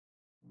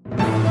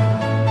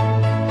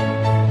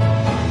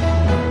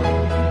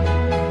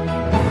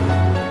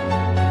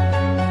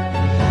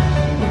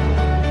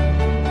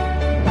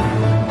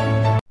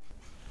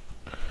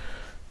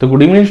तो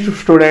good evening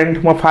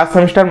student मो first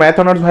semester math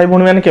honours भाई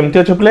भौणी मैंने केमती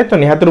अच्छे पिले तो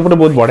निहाती रूप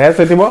बहुत बढ़िया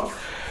से थी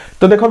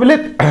तो देख पिले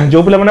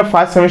जो पिला मैंने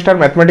फर्स्ट सेमिस्टर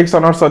मैथमेटिक्स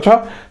ऑनर्स अच्छ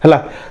है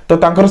तो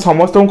तांकर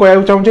समस्त को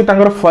कहना चाहूँगी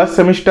तांकर फर्स्ट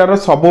सेमिस्टर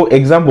सब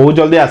एग्जाम बहुत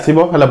जल्दी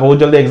आसो है बहुत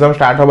जल्दी एग्जाम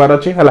स्टार्ट होबार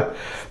अच्छी है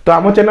तो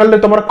आम चैनल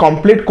तुम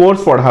कंप्लीट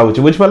कोर्स पढ़ा हो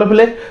बुझिपाल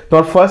पिले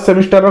तुम फर्स्ट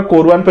सेमिस्टर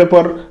कोर 1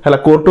 पेपर है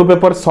कोर 2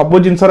 पेपर सब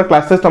जिनसर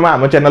क्लासेस तुम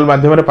आम चैनल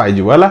माध्यम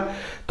पाइजिव है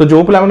तो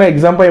जो पिला मैंने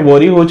एग्जाम पे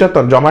वरी हो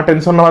तो जमा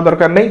टेंशन नवा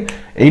दरकार नहीं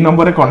यही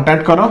नंबर रे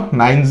कांटेक्ट करो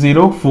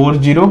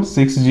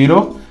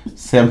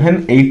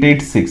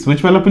 9040607886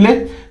 बुझिपाल पिले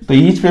तो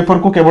ईच पेपर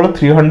को केवल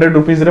 300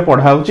 रुपीज रे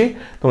पढ़ा होची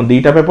तो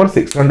दीटा पेपर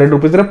 600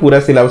 रुपीज रे पूरा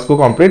सिलेबस को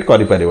कंप्लीट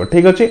करि परिबो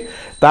ठीक अछि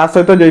ता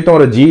सहित जो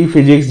तुम जी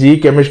फिजिक्स जी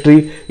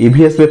केमिस्ट्री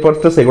ईवीएस पेपर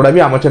तो सेगुडा भी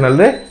आम चैनल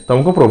रे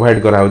तुमको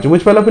प्रोवाइड करा होची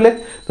बुझिपाल पिले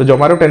तो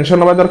जमारो टेंशन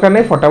नवा दरकार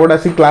नहीं फटाफट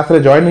आसी क्लास रे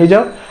जॉइन हो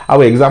जाओ आ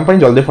एग्जाम पे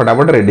जल्दी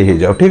फटाफट रेडी हो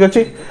जाओ ठीक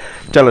अछि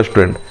चलो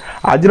स्टूडेंट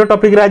आज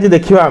टॉपिक रे आज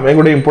देखिबा हमें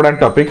गोटे इंपोर्टेंट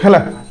टॉपिक है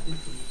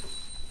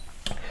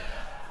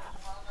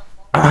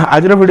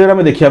आज वीडियो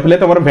में देखिया पहले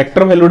तुम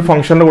वेक्टर वैल्यूड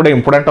फंक्शन गोटे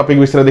इंपोर्टेंट टॉपिक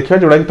विषय देखिया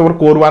जोड़ा कि तुम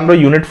कोर 1 रो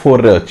यूनिट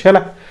 4 रे अछि है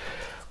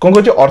कौन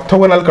कहछि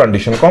ऑर्थोगोनल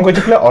कंडीशन कौन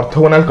कहछि पहले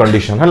ऑर्थोगोनल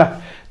कंडीशन है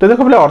तो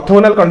देखो पहले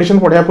ऑर्थोगोनल कंडीशन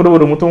पढ़िया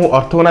पूर्व मु तुम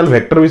ऑर्थोगोनल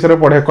वेक्टर विषय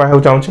पढ़िया कहउ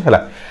चाहूछि है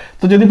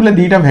तो जदि पहले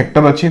दीटा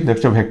वेक्टर अछि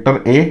देखछो vector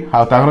A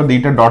uh Takar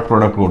दीटा dot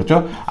product करछो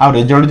uh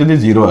result जदि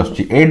 0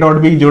 आछि ए डॉट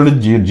बी जोड़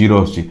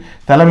 0 आछि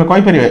ताले हम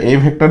कहि परिबा ए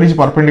vector is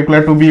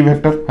perpendicular to be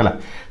vector है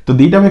तो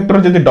दीटा वेक्टर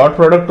जदि डॉट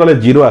प्रोडक्ट कले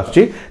 0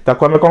 आछि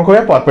ताको हम कोन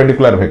कहबा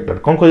परपेंडिकुलर वेक्टर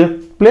कोन कहबा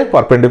प्ले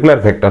परपेंडिकुलर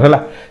वेक्टर है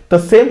तो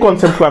सेम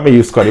कांसेप्ट को हम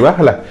यूज करबा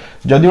है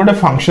जदि गोटे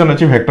फंक्शन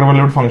अछि vector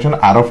valued function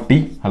r of t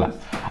है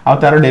आ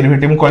तार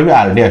डेरिवेटिव कहबी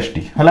r डैश t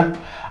है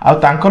आ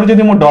तांकर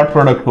जदि मो डॉट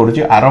प्रोडक्ट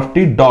करूची r of t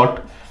dot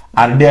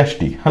r dash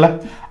t है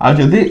आ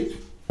जदि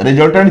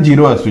रिजल्टेंट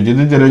 0 आछि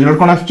जदि रिजल्ट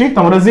कोन आछि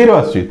तमरा 0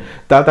 आछि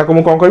ता ताको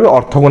मो कोन कहबी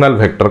ऑर्थोगोनल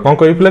वेक्टर कोन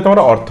कहबी play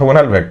तमरा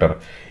orthogonal vector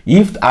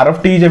if r of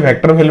t is a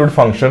vector valued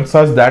function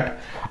such that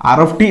r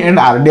of t and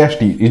r dash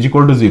t is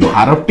equal to 0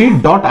 r of t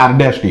dot r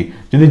dash t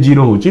जदि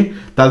 0 होची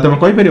ताल तमे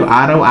कहि परियो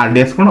r और r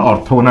dash cone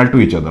orthogonal to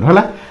each other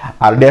हला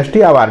r dash t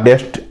और r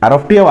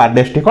of t और r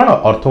dash t cone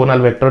orthogonal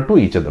vector to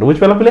each other बुझ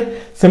पेला पले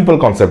सिंपल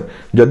कांसेप्ट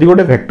जदि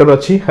गोटे वेक्टर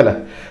अछि हला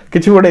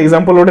किछि गोटे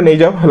एग्जांपल गोटे नै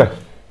जाओ हला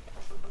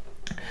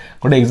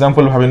गोटे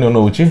एग्जांपल भाबिनियो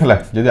नउची हला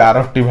जदि r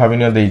of t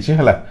भाबिनियो देइची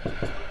हला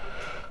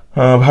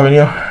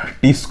भाबिनियो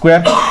t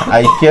स्क्वायर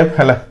i कैप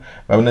हला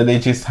भाबिनियो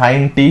देइची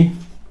sin t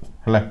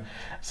हला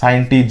sin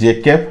t j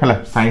कैप हला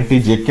sin t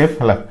j कैप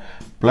हला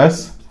plus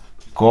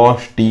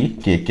cos t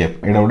k cap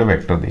एडा गोटे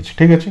वेक्टर देइची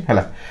ठीक अछि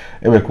हला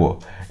एबे को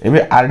एबे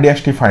r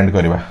dash t फाइंड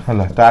करबा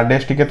हला तो r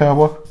dash t केते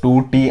हबो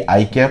 2t i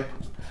cap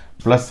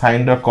plus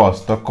sin raw cos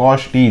तो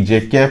cos t j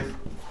cap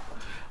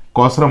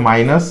cos र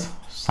minus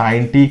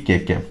sin t k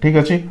cap ठीक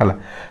अछि हला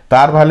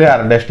तार भाले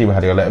r dash t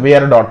भारी होला एबे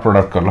यार डॉट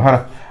प्रोडक्ट करलो हला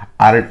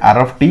r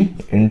of t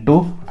into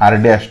r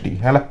dash t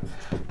हला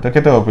तो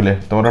केते हो पिले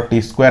तोरा t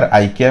square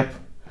i cap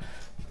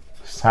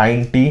sin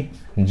t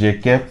j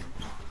cap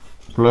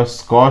plus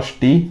cos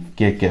t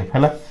k cap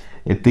हला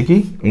एति की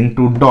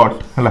इनटू डॉट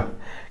हला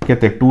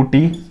केते 2t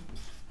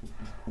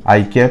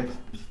i cap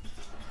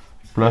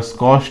plus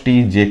cos t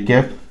j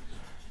cap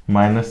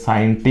minus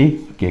sin t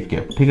k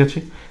cap ठीक अछि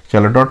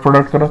चलो डॉट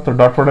प्रोडक्ट करो तो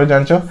डॉट प्रोडक्ट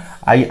जानछो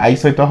i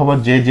सहित हबो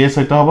j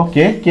सहित हबो k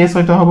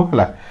सहित हबो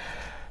हला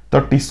तो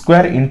t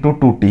स्क्वायर इनटू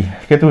 2t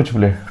केते होछ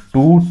बोले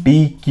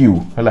 2tq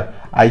हला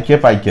i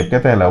कैप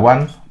केते हला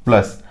 1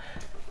 plus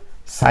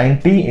sin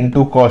t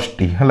into cos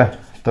t हला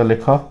तो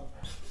लिखो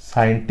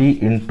sin t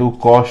into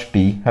cos t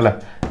हला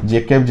j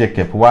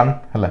कैप 1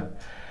 हला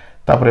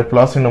तापरे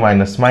plus into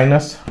minus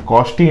minus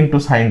cos t into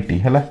sin t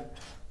हला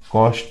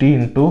cos t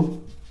into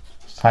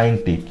sin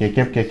t k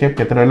cap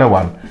केते रहला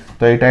 1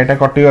 तो एटा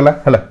कटि गला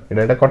हला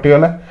एटा कटि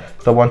गला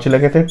तो बंचिला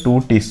केते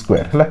 2t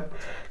स्क्वायर हला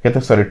केते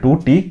सॉरी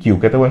 2tq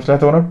केते बंचला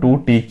तोरा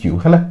 2tq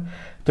हला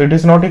तो it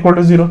is not equal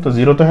to 0 तो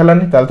 0 तो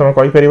हलानी ताल तुम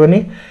कहि परिबनी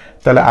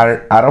ताले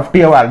r of t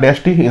और r dash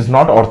t is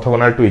not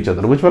orthogonal to each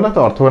other बुझ पला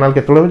तो ऑर्थोगोनल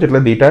केतले जेतले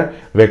दीटा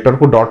वेक्टर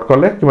को डॉट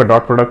करले कि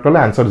डॉट प्रोडक्ट करले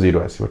आंसर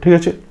 0 आसीबो ठीक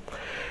अछि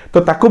तो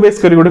ताको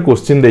बेस करी गोटे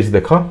क्वेश्चन देछि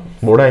देखो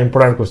बडा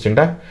इंपोर्टेंट क्वेश्चन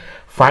टा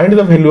find the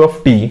value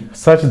of t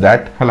such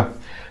that हला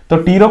तो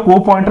t रो को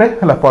पॉइंट रे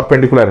हला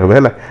परपेंडिकुलर होबे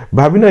हला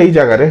भाबिनो एई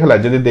जगह रे हला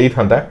जदी देई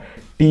थांता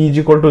t =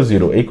 0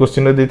 एई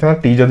क्वेश्चन रे देई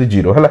था t जदी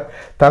 0 हला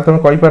ता तुम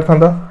कहि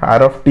परथांदो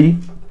r of t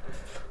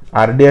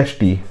r dash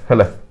t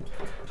हला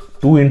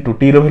 2 into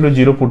t रो वैल्यू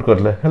 0 पुट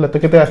करले हला तो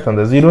केते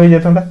आस्तांदा 0 हो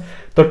जातांदा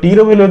तो t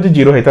रो वैल्यू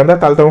जदी 0 हेतांदा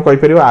ताल तुम कहि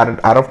परिबो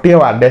r of t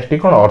और r dash t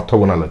कोन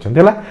ऑर्थोगोनल अछन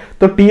हला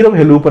तो t रो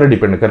वैल्यू ऊपर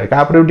डिपेंड करे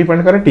का ऊपर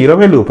डिपेंड करे t रो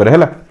वैल्यू ऊपर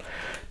हला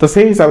तो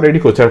सेही हिसाब रे एडी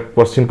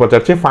क्वेश्चन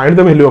पचार छे find the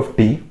value of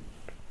t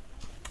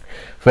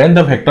when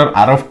the vector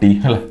r of t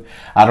हला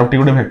r of t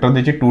गोटे वेक्टर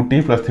देछि 2t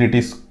plus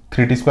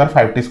 3t square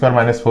 5t square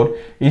minus 4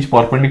 is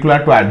perpendicular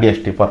to r dash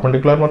t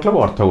perpendicular मतलब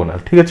orthogonal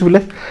ठीक अछि बोले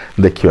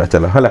देखिबा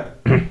चलो हला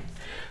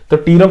तो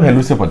t रो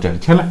वैल्यू से पचार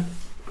छला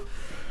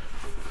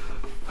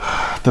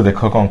तो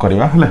देखो कोन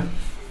करबा हला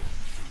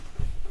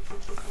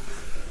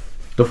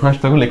तो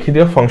फर्स्ट ताको लिखि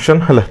दियो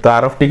फंक्शन हला तो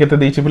r of t केते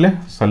देछि बोले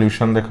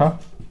सॉल्यूशन देखो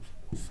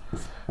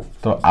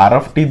तो आर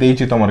ऑफ टी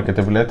देछि तमर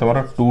केते पिले तमर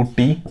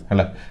 2t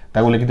हला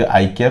ताको लिखि दे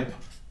i cap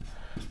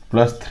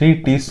plus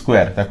 3t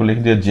square ताको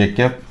लिखि दे j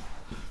cap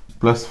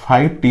plus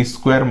 5t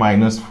square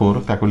minus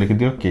 4 ताको लिखि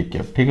दियो k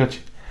कैप ठीक अछि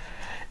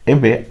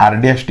एबे r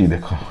डैश टी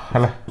देखो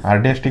हला r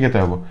डैश टी केते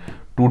हबो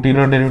 2t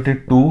रो डेरिवेटिव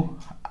 2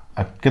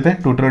 केते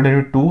 2t row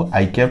derivative 2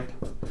 i cap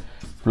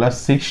plus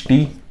 6t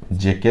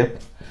j cap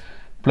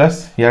plus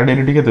यार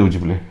डेरिवेटिव केते होछि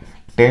पिले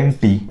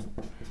 10t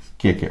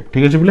k कैप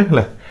ठीक अछि पिले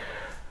हला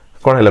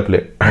कोन हला पिले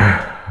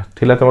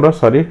थिला तमरो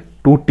सॉरी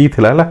 2t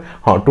थिला हला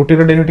हां 2t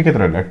रो डेरिवेटिव केते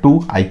रहला 2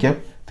 i cap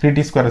 3t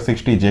square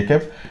 6t j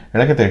cap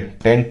एला केते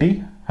 10t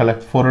हला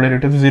 4 रो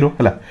डेरिवेटिव 0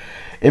 हला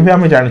एबे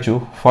हम जानिचु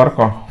फॉर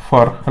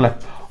हला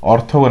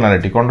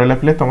ऑर्थोगोनैलिटी कोन रहला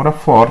पिले तमरो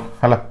फॉर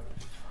हला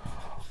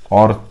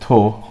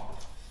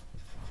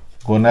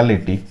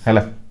ऑर्थोगोनैलिटी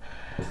हला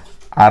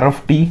r of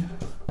t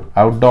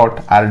out dot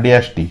r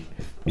dash t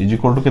is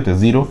equal to केते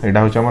 0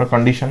 एडा होछ हमर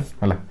कंडीशन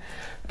हला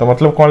तो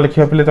मतलब कोन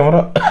लिखिया पिले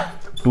तमरो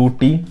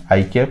 2t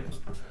i cap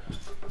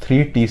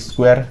 3t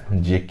square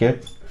j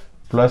cap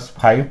plus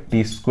 5t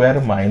square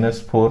minus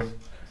 4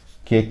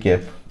 k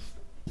cap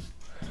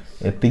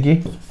एतिकी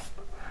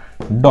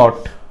dot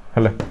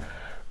हला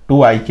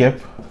 2i cap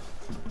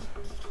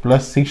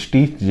plus 6t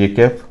j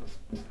cap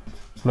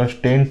plus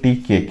 10t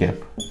k cap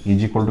is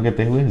equal to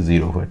केते हुए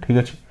 0 हुए ठीक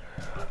अछि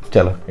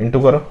चलो इनटू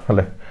करो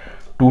हला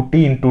 2t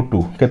into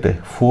 2 केते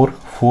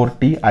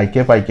 4t i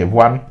cap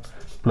 1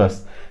 plus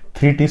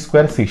 3t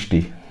square 6t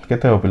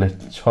केते हो पिले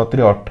 6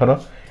 3 18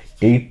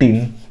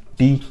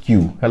 18t q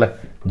हला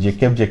j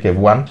कैप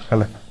 1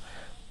 हला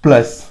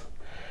प्लस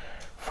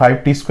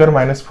 5t स्क्वायर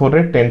माइनस 4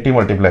 रे 10t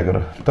मल्टीप्लाई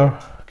करो तो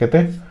केते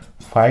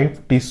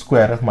 5t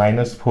स्क्वायर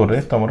माइनस 4 रे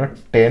तमरो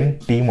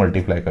 10t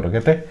मल्टीप्लाई करो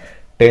केते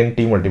 10t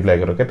मल्टीप्लाई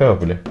करो केते हो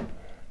पिले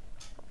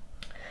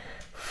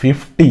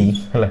 50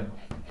 हला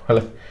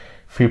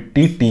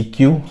 50tq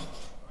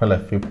हला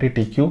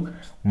 50tq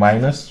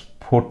minus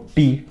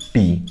 40t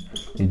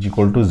is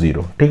equal to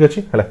 0 ठीक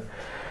अछि हला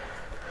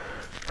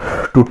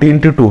 2t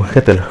into 2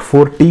 केते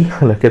 4t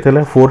हला केते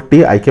 4t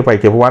i cap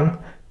 1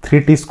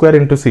 3t square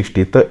into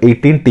 60 तो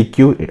 18tq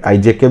i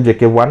j cap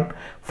 1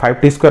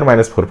 5t square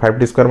minus 4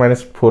 5t square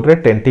minus 4 रे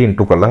 10t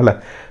into करला हला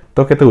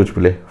तो केते होछ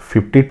पिले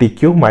 50tq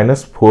minus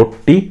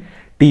 40t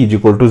is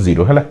equal to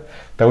 0 हला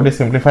त गोटे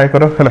सिंपलीफाई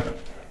करो हला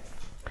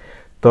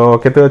तो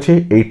केते अछि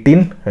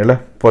 18 हला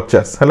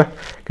 50 हला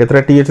केतरा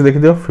t अछि देखि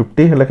दियो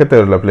 50 हला केते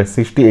रहला प्ले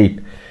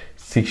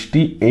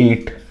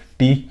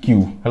 68tq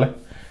हला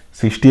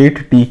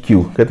 68tq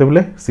केते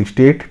बोले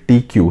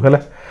 68tq हला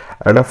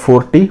एडा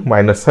 40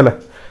 माइनस हला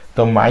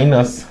तो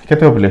माइनस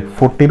केते बोले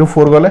 40 रु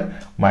 4 गले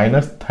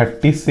minus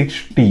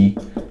 36t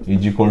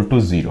is equal to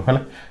 0 हला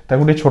ता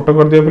गुटे छोटो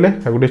कर दियो बोले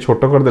गुटे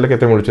छोटो कर देले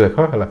केते मिलुछ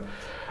देखो हला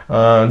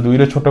 2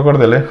 रे छोटो कर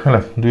देले हला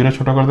 2 रे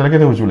छोटो कर देले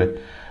केते होछ बोले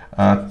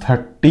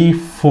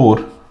 34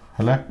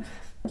 हला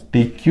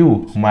tq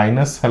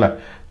माइनस हला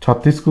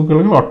 36 को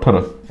केले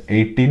 18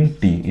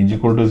 18t इज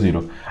इक्वल टू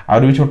 0 और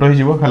भी छोटो हो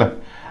जिवो हला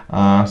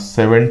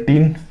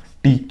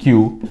 17tq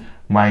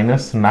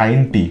minus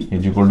 9t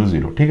is equal to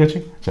 0 ठीक अछि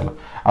चलो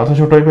आ तो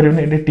छोटो हो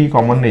परिबने एटे t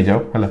कॉमन नै जाओ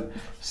हला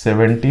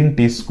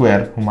 17t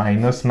square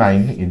minus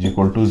 9 is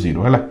equal to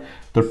 0 हला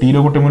तो t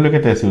रो गोटे मूल्य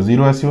केते आसीबो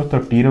 0 आसीबो तो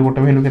t रो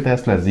गोटे वैल्यू केते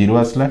आसला 0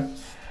 आसला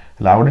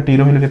हला गोटे t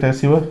रो वैल्यू केते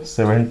आसीबो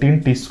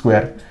 17t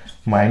square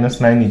minus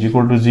 9 is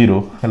equal to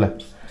 0 हला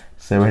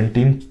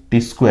 17t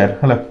स्क्वायर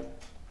हला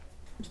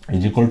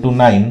इज इक्वल टू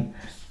 9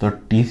 तो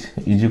t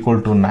is equal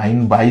to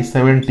 9 bye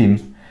 17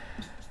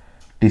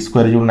 t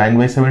square जो 9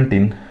 बाय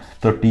 17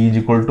 तो t is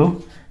equal to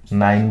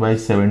 9 bye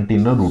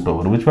 17 row root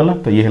over बुझ पाला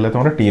तो ये हला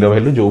तमरा t रो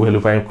वैल्यू जो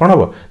वैल्यू पाए कोन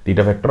हबो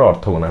तीटा फैक्टर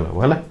ऑर्थोगोनल हबो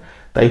हला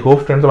ताई होप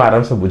स्टूडेंट तुम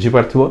आराम से बुझी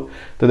पारथिबो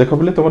तो देखो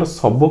पले तमरा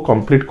सब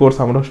कंप्लीट कोर्स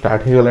हमरो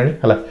स्टार्ट हे गलानी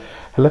हला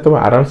हला तुम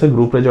आराम से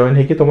ग्रुप रे जॉइन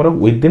हे कि तमरा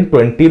विद इन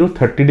 20 रु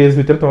 30 डेज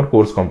भीतर तमरा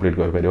कोर्स कंप्लीट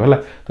कर परियो हला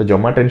तो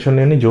जमा टेंशन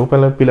नेनी जो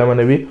पिला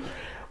माने भी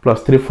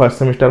 +3 first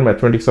semester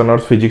mathematics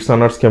honours physics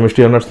honours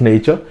chemistry honours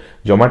नेइछ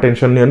जमा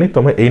टेंशन नेनी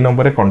तुम एई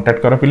नंबर रे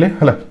कांटेक्ट कर पिले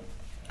हला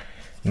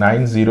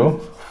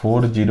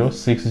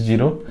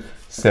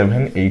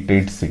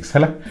 9040607886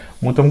 हला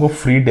मु तुमको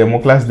फ्री डेमो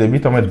क्लास देबी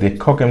तुम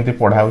देखो केमती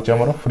पढ़ा होछ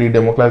हमर फ्री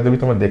डेमो क्लास देबी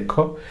तुम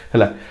देखो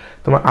हला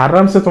तुम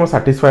आराम से तुम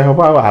सैटिस्फाई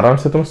होबा और आराम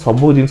से तुम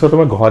सब जिंस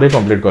तुम घरे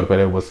कंप्लीट कर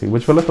पारे बसी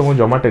बुझ पले तुम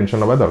जमा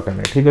टेंशन होबा दरकार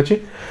नै ठीक अछि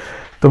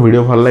तो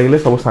वीडियो भल लागिले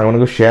सब सांगन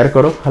को शेयर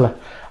करो हला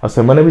और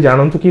से माने भी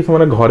जानंतु कि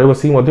तुम घरे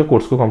बसी मध्ये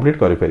कोर्स को कंप्लीट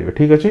करि परिबे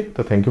ठीक अछि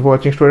तो thank you for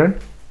watching student.